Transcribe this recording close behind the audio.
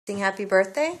Sing happy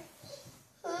birthday?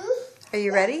 Are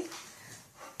you ready?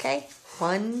 Okay.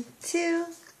 1, 2,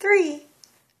 3.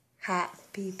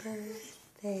 Happy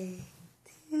birthday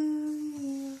to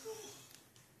you.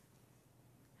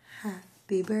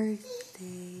 Happy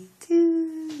birthday to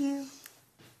you.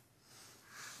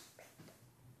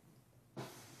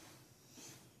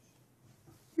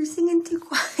 You're singing too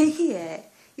quiet.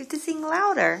 You have to sing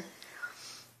louder.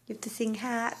 You have to sing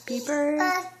happy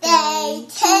birthday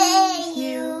to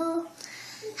you.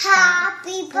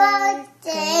 Happy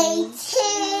birthday to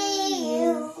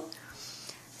you.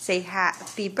 Say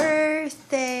happy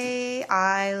birthday,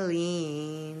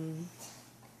 Eileen.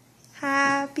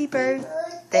 Happy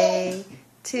birthday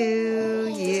to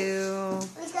you.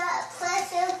 We got a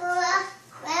present for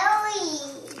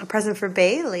Bailey. A present for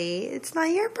Bailey? It's not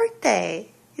your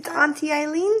birthday. It's Auntie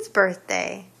Eileen's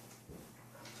birthday.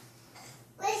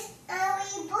 When's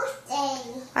Eileen's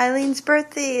birthday? Eileen's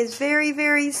birthday is very,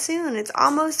 very soon. It's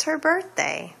almost her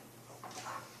birthday.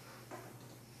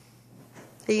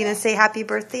 Are you going to say happy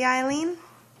birthday, Eileen?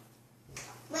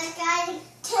 But I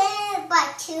turn it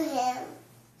back to him.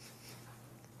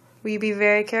 Will you be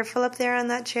very careful up there on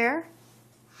that chair?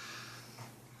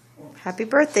 Happy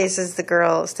birthday, says the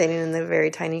girl standing in the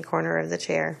very tiny corner of the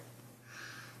chair.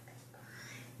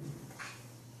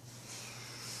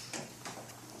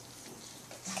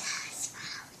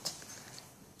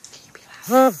 Can you be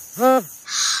loud?